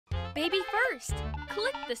BabyFirst.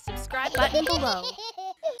 Click the subscribe button below.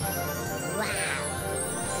 Wow.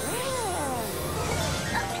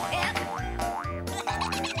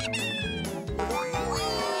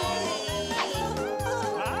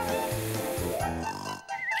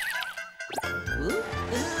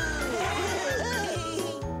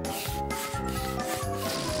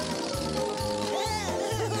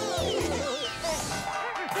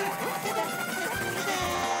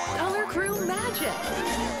 Color Crew Magic.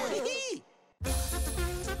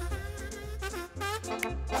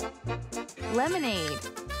 Lemonade.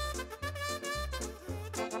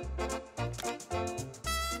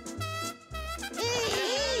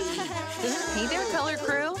 Hey there, Color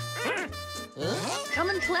Crew. Come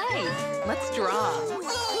and play. Let's draw.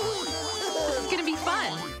 This is gonna be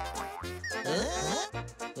fun.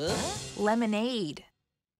 Lemonade.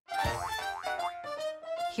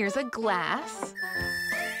 Here's a glass.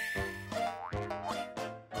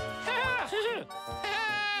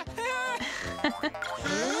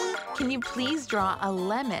 Can you please draw a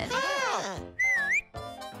lemon?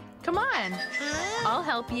 Come on, I'll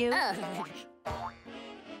help you.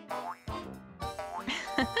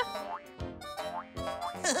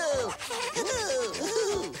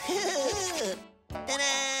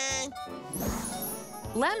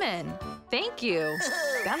 Lemon, thank you.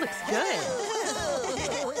 That looks good.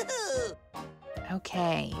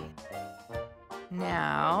 Okay.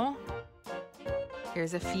 Now,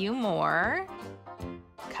 here's a few more.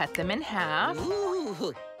 Cut them in half.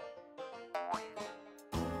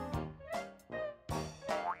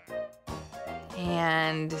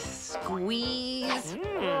 And squeeze.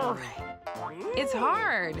 It's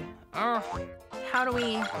hard. How do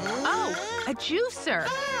we... Oh, a juicer.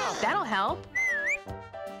 That'll help.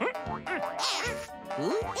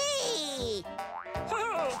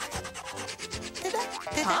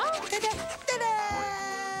 Huh?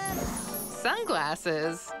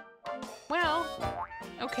 Sunglasses? Well,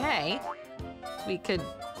 okay. We could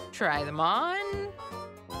try them on.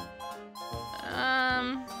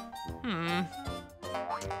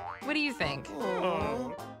 What do you think?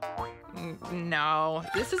 No,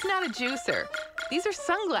 this is not a juicer. These are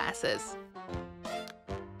sunglasses.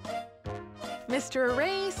 Mr.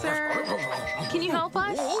 Eraser, can you help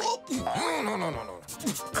us? No.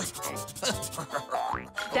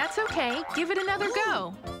 That's okay. Give it another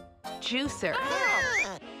go. Juicer.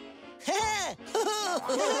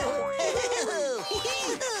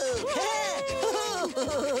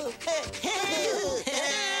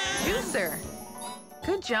 Juicer.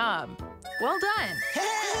 Good job. Well done.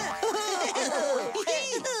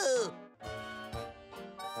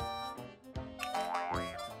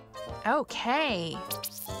 Okay.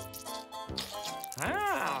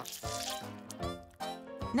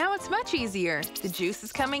 Now it's much easier. The juice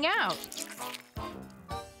is coming out.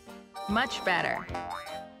 Much better.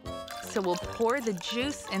 So we'll pour the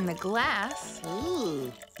juice in the glass.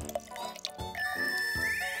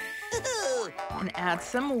 And add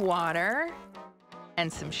some water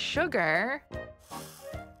and some sugar.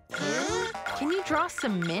 Can you draw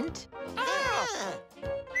some mint?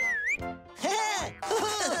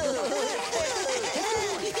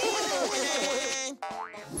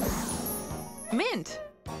 Mint.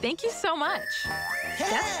 Thank you so much.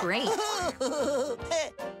 That's great.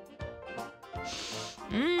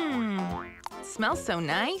 Smells so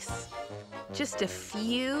nice. Just a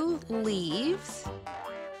few leaves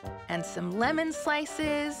and some lemon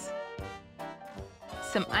slices,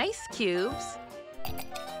 some ice cubes.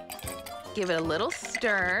 Give it a little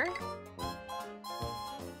stir.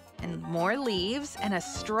 And more leaves and a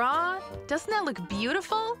straw. Doesn't that look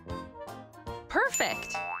beautiful?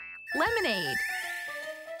 Perfect. Lemonade.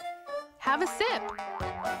 Have a sip.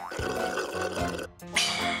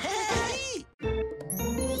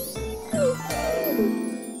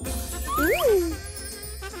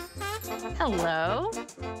 Hello.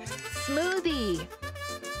 Smoothie.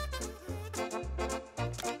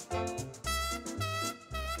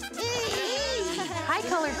 Hi,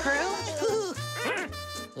 Color Crew.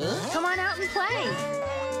 Come on out and play.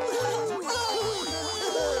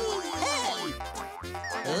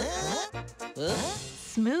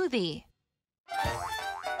 Smoothie.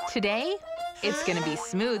 Today, it's gonna be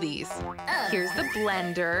smoothies. Here's the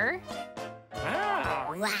blender.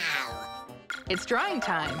 Wow. It's drawing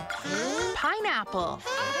time. Pineapple.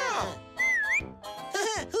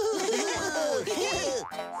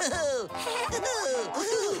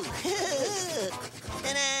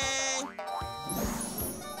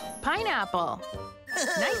 Pineapple.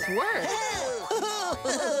 Nice work.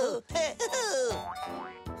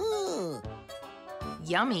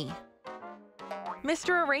 Yummy.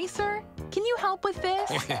 Mr. Eraser, can you help with this?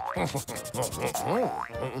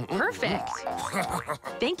 Perfect.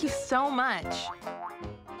 Thank you so much.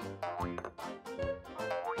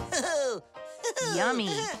 Yummy.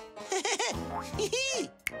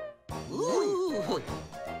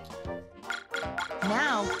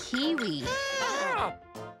 Now, kiwi.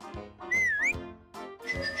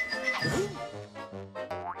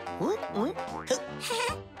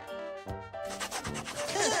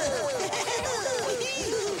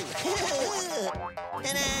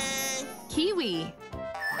 Kiwi.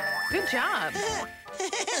 Good job.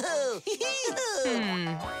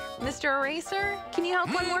 Mr. Eraser, can you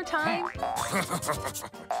help one more time?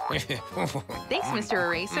 Thanks, Mr.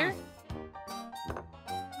 Eraser.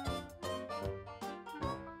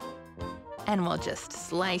 And we'll just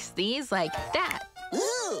slice these like that.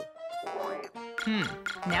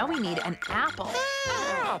 Now we need an apple.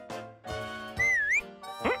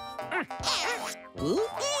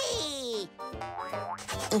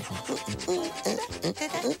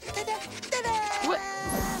 What?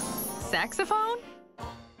 Saxophone?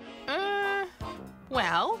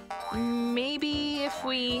 Well, maybe if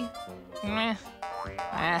we... I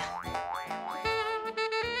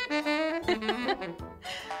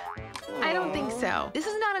don't think so. This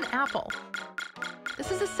is not an apple.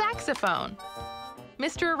 This is a saxophone.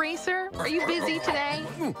 Mr. Eraser, are you busy today?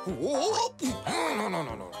 No.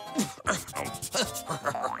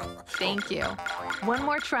 Thank you. One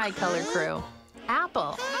more tricolor crew.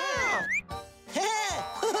 Apple.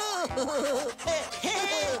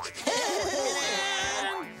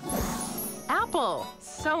 Apple.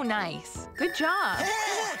 So nice. Good job.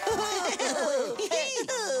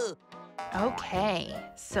 Okay,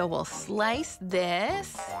 so we'll slice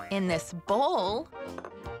this in this bowl.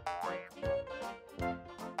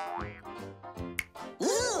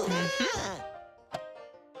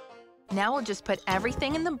 Now we'll just put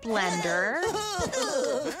everything in the blender.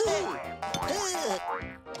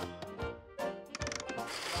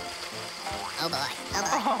 Oh boy.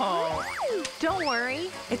 Oh, don't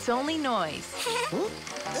worry, it's only noise.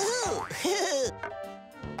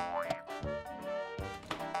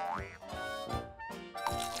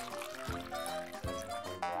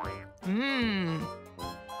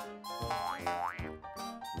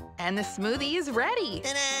 And the smoothie is ready.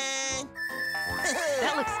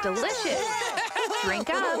 That looks delicious. Drink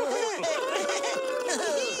up.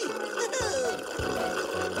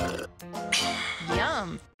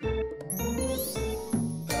 Yum. The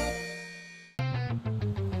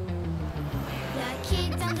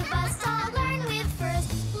kids on the bus all learn with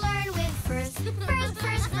First. Learn with First.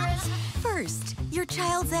 First. First, your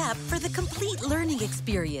child's app for the complete learning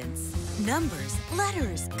experience. Numbers,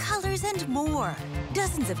 letters, colors, and more.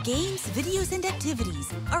 Dozens of games, videos, and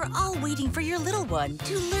activities are all waiting for your little one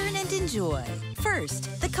to learn and enjoy.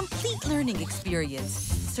 First, the complete learning experience.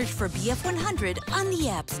 Search for BF100 on the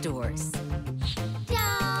app stores.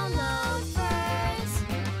 Download First.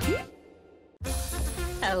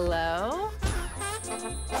 Hello?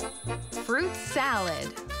 Fruit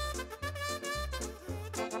salad.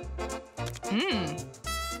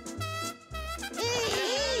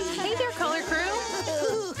 Hey there, color crew.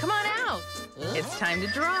 Come on out. It's time to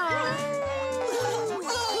draw.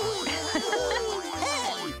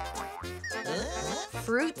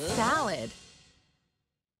 Fruit salad.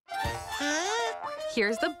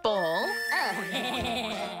 Here's the bowl.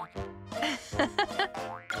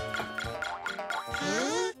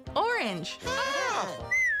 Orange.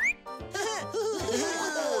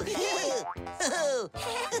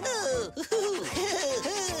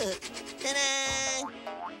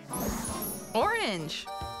 Orange.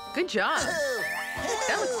 Good job.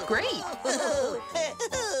 That looks great.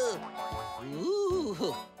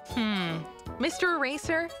 Mr.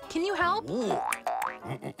 Eraser, can you help?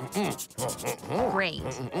 Great.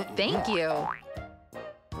 Thank you.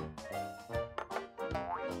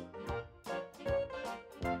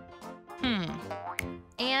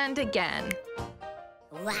 And again.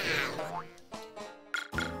 Wow.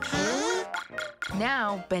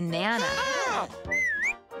 Now, banana.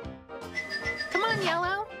 Come on,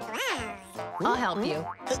 Yellow. I'll help you.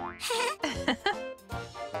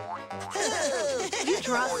 You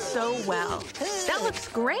draw so well. That looks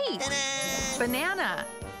great. Banana.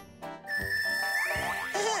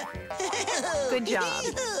 Good job.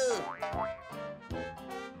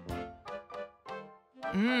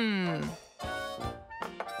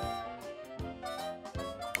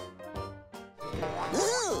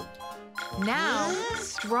 Now,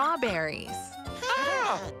 strawberries.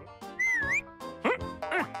 Huh?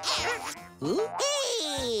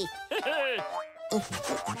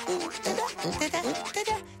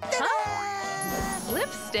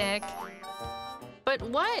 Lipstick? But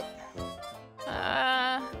what?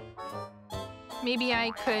 Maybe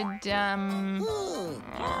I could,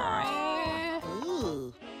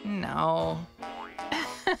 no.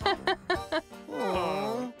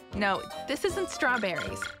 No, this isn't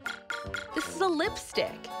strawberries. This is a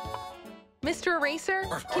lipstick. Mr. Eraser,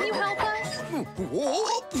 can you help us? No.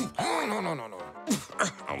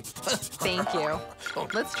 Thank you.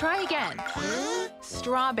 Let's try again.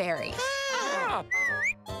 Strawberries.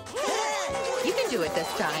 You can do it this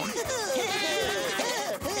time.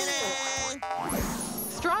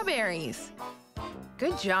 Strawberries.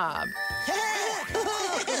 Good job.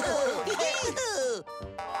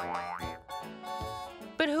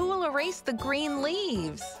 But who will erase the green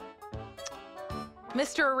leaves?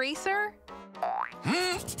 Mr. Eraser?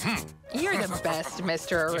 You're the best,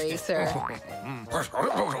 Mr. Eraser.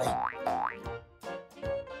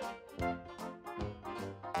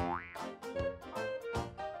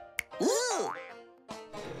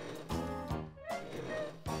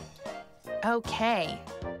 Okay,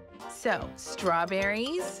 so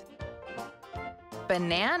strawberries,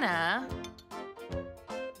 banana,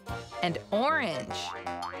 and orange.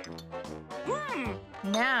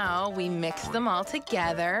 Now we mix them all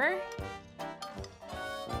together.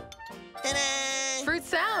 Ta-da! Fruit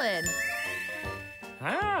salad.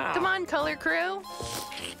 Come on, color crew.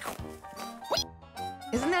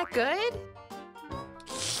 Isn't that good?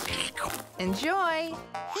 Enjoy.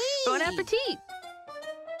 Bon appetit.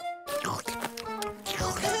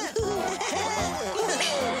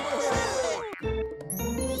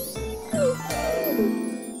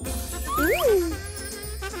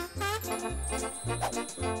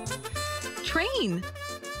 Train.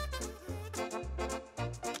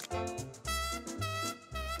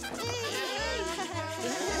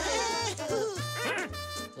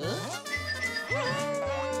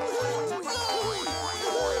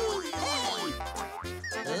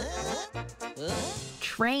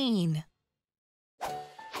 Train.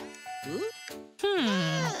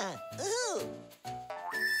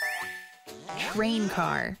 Train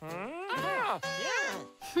car.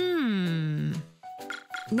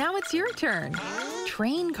 Now it's your turn.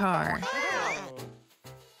 Train car.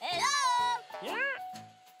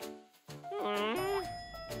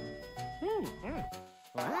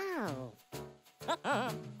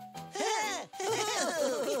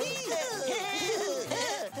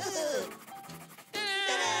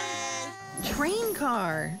 Train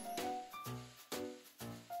car.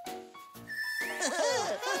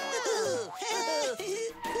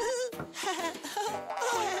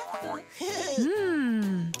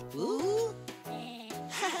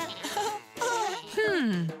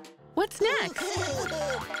 What's next?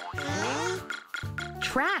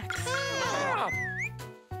 Tracks.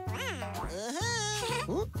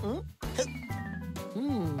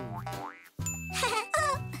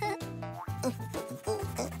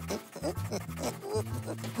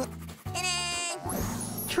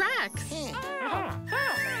 Tracks.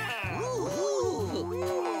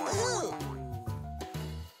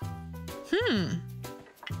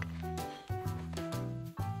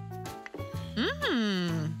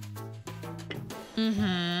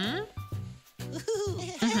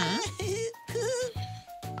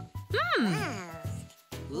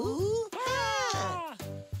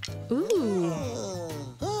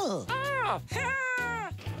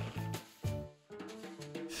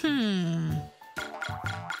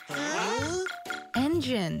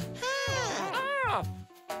 Engine.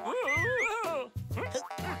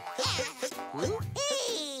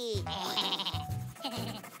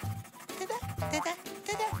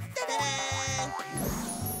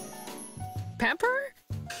 Pepper?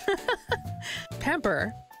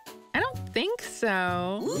 Pepper? I don't think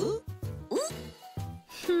so.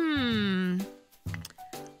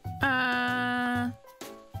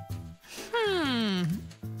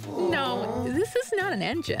 No, this is not an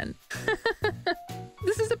engine.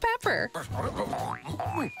 This is a pepper.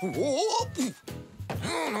 No.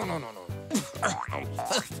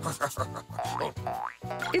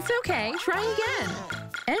 It's okay. Try again.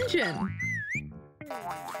 Engine.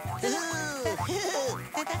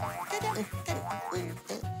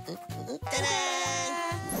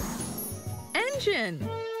 Engine.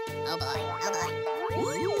 Oh boy.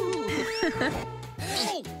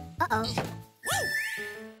 Uh-oh.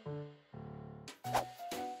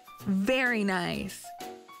 Very nice.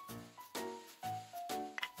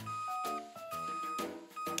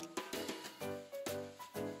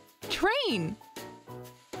 Train.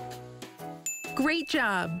 Great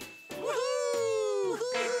job.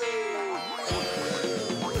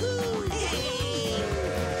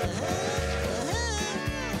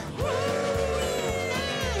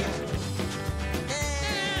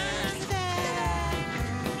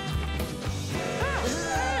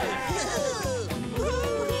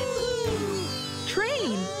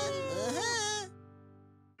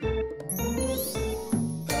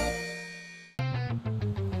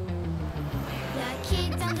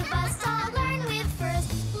 kids on the bus all learn with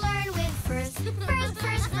first. Learn with first. First,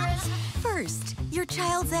 first, first. First, your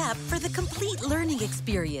child's app for the complete learning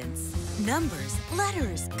experience. Numbers,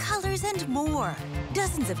 letters, colors, and more.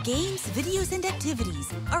 Dozens of games, videos, and activities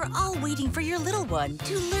are all waiting for your little one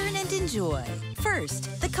to learn and enjoy.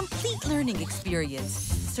 First, the complete learning experience.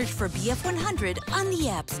 Search for BF100 on the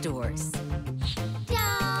app stores.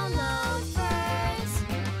 Download first.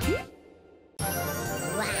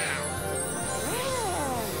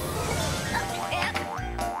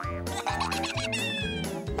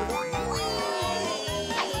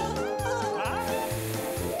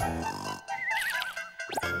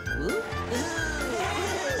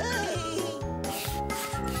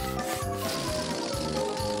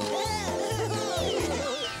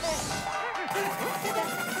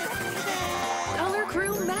 Color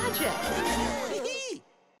Crew magic!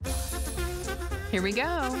 Here we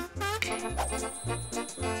go.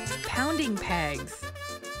 Pounding pegs.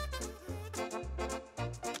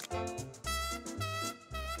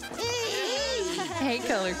 Hey,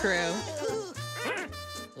 Color Crew.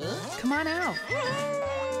 Come on out.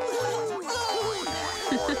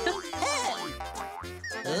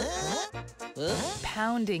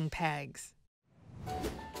 Pounding pegs.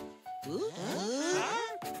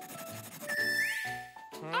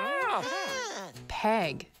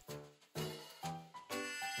 Peg.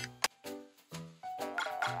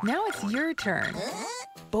 Now it's your turn.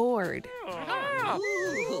 Board.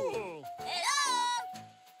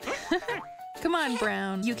 Come on,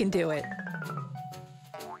 Brown. You can do it.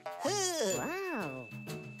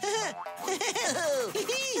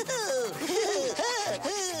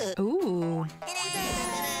 Ooh.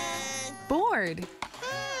 Board.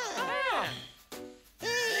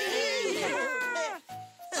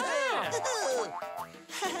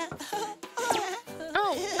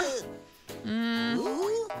 Oh.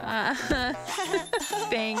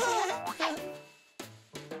 Thanks.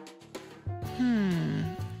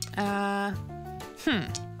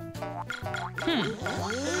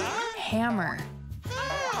 Hammer.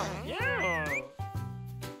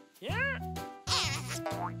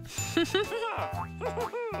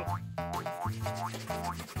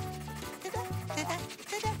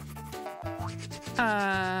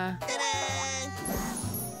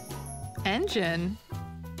 Engine?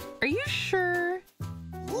 Are you sure?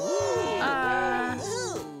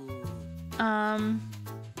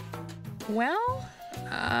 Well,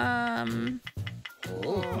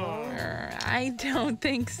 I don't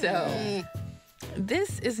think so.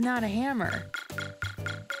 This is not a hammer.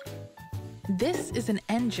 This is an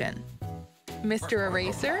engine. Mr.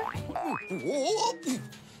 Eraser? No.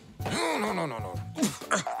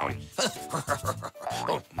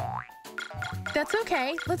 That's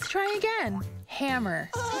okay. Let's try again. Hammer.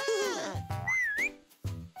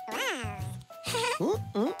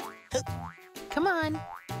 Come on.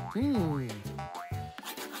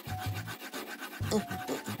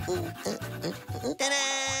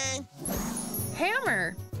 Ta-da!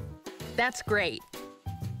 Hammer. That's great.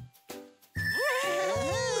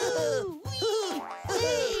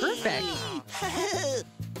 Perfect.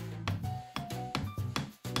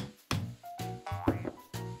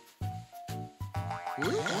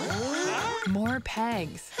 More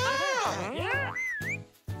pegs.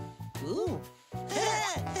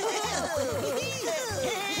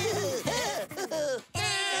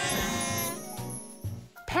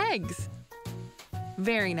 Pegs.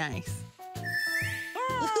 Very nice.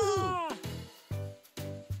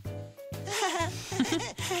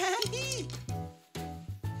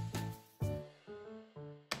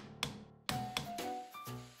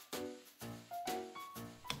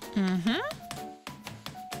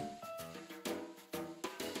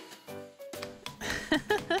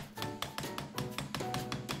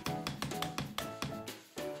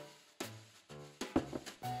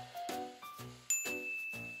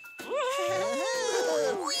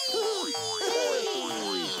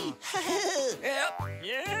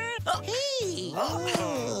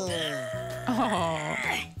 Oh.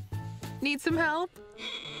 Need some help?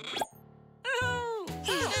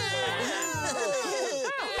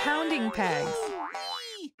 Pounding pegs.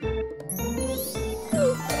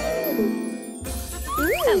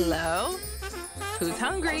 Hello. Who's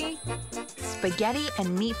hungry? Spaghetti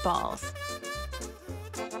and meatballs.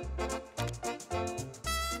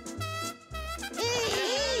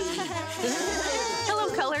 Hello,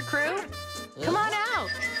 Color Crew. Come on out.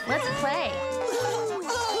 Let's play.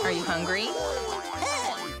 Are you hungry?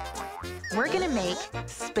 We're gonna make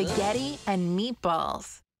spaghetti and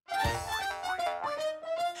meatballs.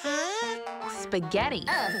 Spaghetti.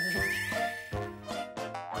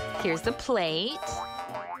 Here's the plate.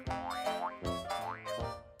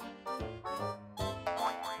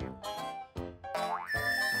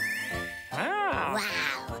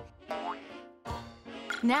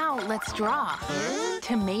 Now let's draw.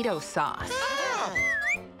 Tomato sauce.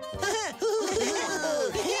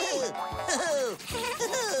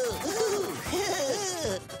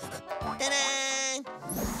 Ta-da!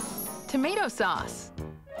 Tomato sauce.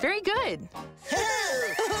 Very good.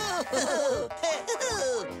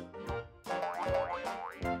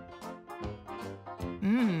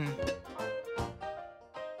 Mmm.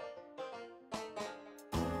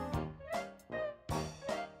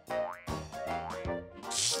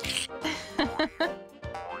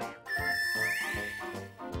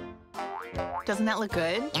 Doesn't that look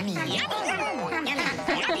good?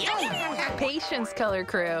 Patience, color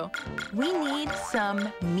crew. We need some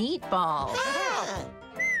meatballs.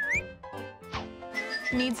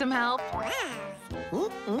 Need some help?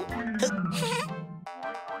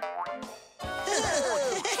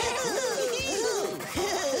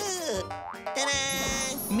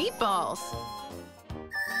 Meatballs.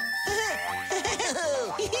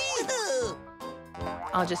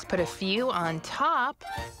 I'll just put a few on top.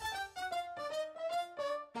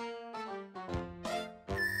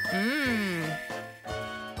 Mmm.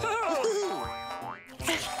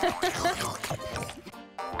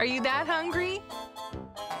 Are you that hungry?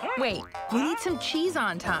 Wait, we need some cheese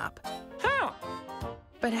on top.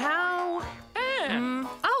 But how?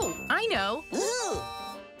 Oh, I know.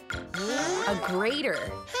 A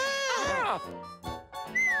grater.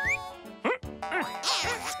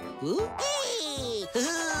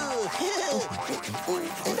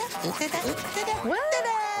 What?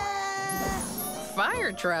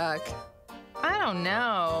 Fire truck? I don't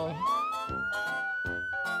know.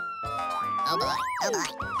 Oh boy, oh boy.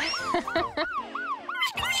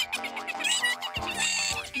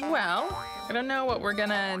 Well, I don't know what we're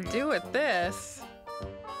gonna do with this.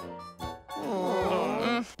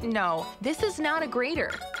 No, this is not a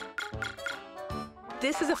grater.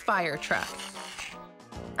 This is a fire truck.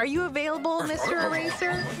 Are you available, Mr.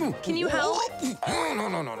 Eraser? Can you help?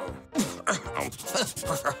 No.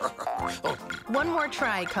 One more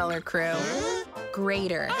try, color crew.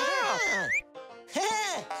 Grater.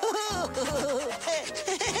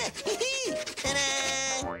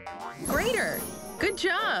 Grater. Good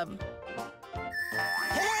job.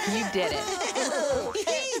 You did it.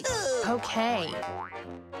 Okay.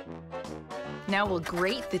 Now we'll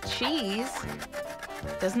grate the cheese.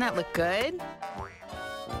 Doesn't that look good?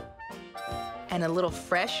 And a little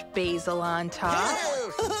fresh basil on top.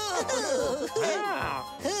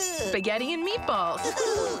 Spaghetti and meatballs.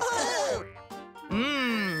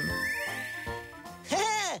 Mmm.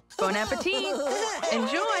 Bon appetit.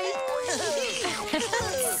 Enjoy.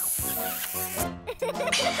 The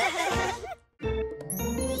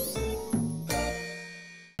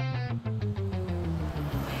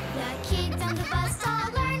kids on the bus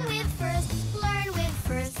all learn with first. Learn with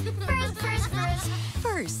first. First.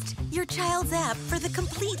 First, your child's app for the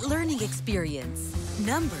complete learning experience.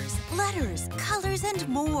 Numbers, letters, colors, and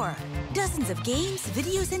more. Dozens of games,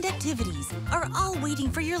 videos, and activities are all waiting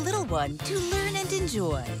for your little one to learn and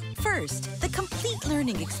enjoy. First, the complete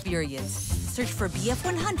learning experience. Search for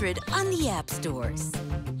BF100 on the app stores.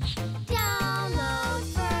 Download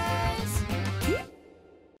first.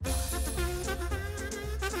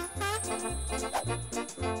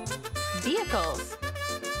 Vehicles.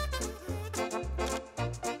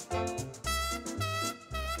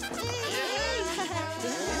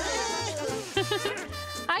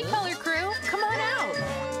 Hi, color crew. Come on out.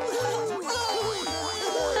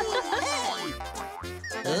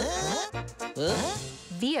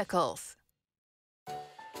 Vehicles.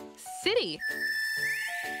 City.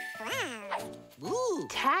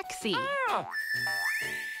 Taxi.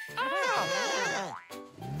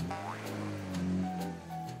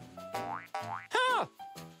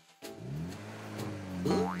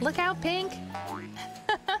 Look out, Pink.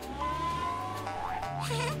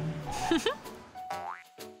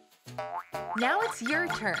 Now it's your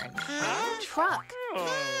turn. Truck.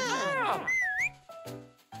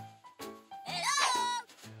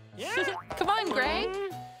 Come on, Greg.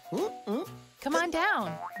 Come on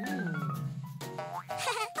down.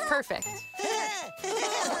 Perfect.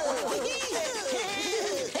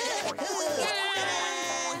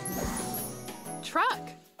 Truck.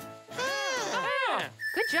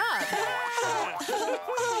 Good job.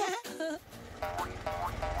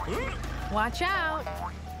 Watch out.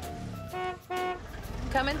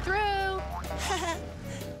 Coming through.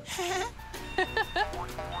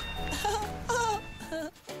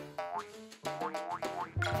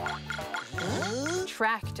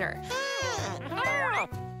 Tractor.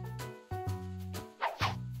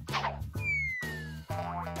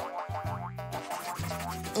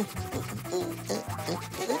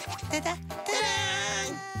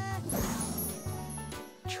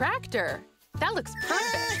 tractor. That looks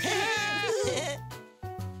perfect.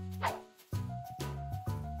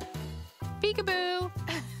 Peekaboo.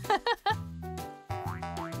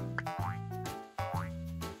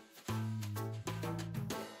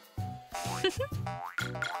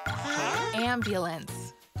 Ambulance.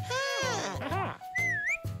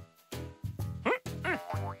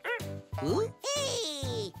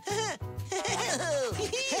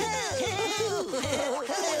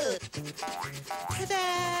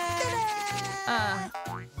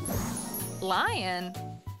 Lion?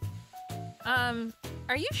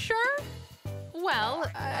 Are you sure? Well,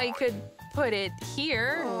 I could put it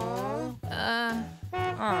here.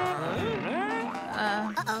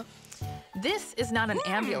 This is not an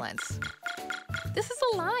ambulance. This is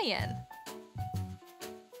a lion.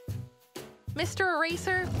 Mr.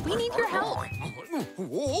 Eraser, we need your help.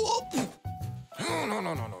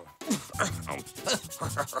 No.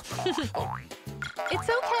 It's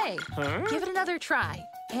okay. Give it another try.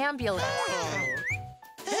 Ambulance.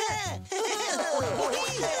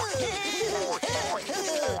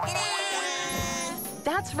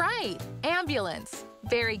 That's right. Ambulance.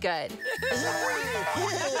 Very good.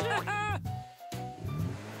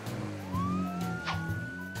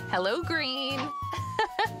 Hello, Green.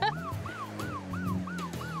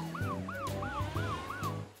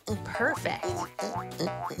 Perfect.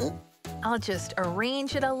 I'll just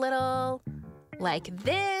arrange it a little, like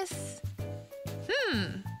this.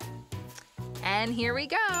 And here we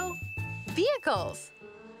go. Vehicles.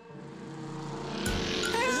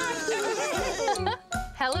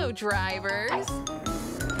 Hello, drivers.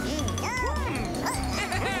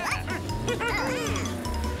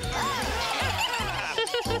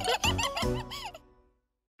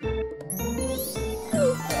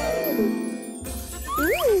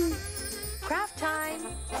 Craft time.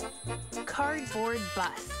 Cardboard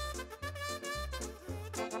bus.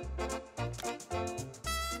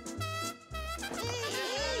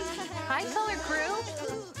 Hi, color crew.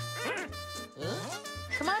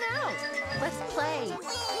 Come on out. Let's play.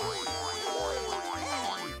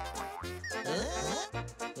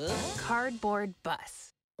 Cardboard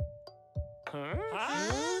bus.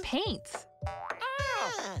 Paints.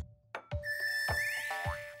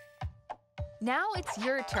 Now it's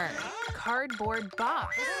your turn. Cardboard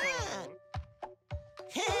box.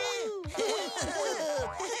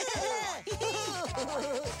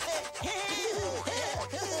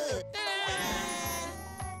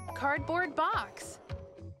 Cardboard box.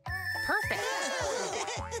 Perfect.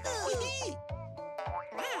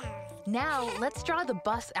 Now let's draw the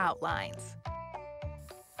bus outlines.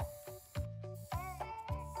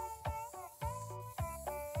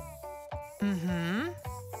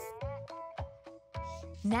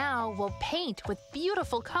 Now we'll paint with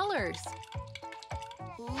beautiful colors.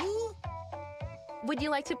 Would you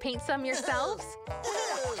like to paint some yourselves?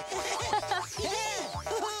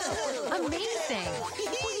 Amazing!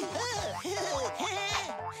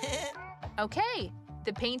 Okay,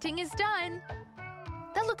 the painting is done.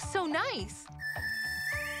 That looks so nice.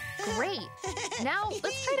 Great. Now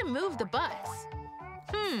let's try to move the bus.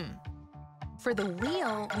 For the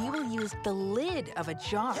wheel, we will use the lid of a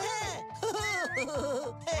jar.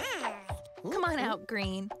 Come on out,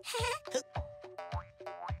 Green.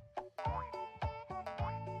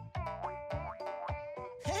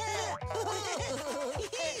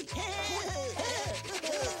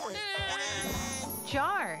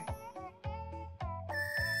 Jar.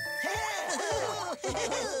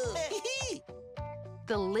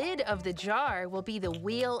 The lid of the jar will be the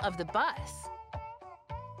wheel of the bus.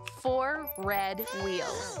 4 red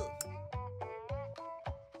wheels.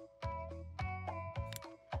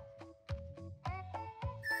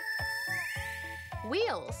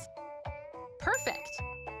 Wheels. Perfect.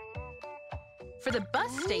 For the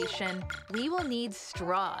bus station, we will need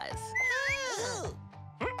straws.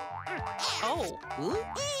 Oh.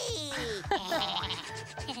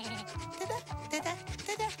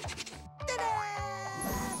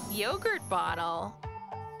 Yogurt bottle.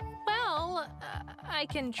 Well, I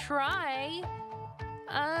can try.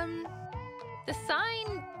 The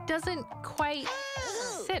sign doesn't quite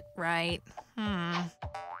sit right.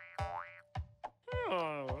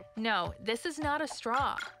 No, this is not a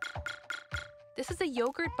straw. This is a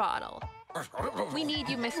yogurt bottle. We need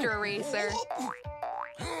you, Mr. Eraser.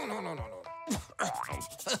 No.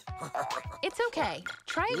 It's okay.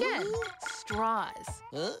 Try again. Straws.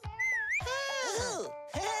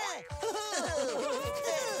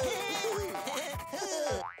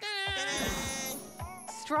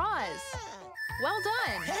 Straws. Well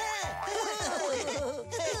done.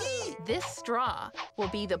 This straw will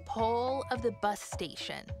be the pole of the bus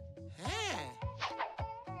station.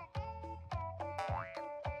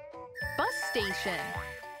 station.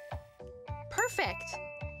 Perfect.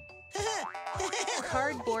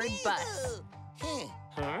 Cardboard bus.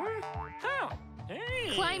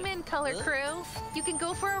 Climb in, Color Crew. You can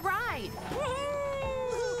go for a ride.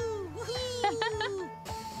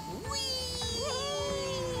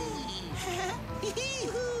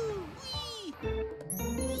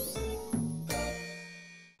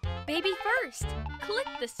 Baby First, click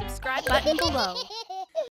the subscribe button below.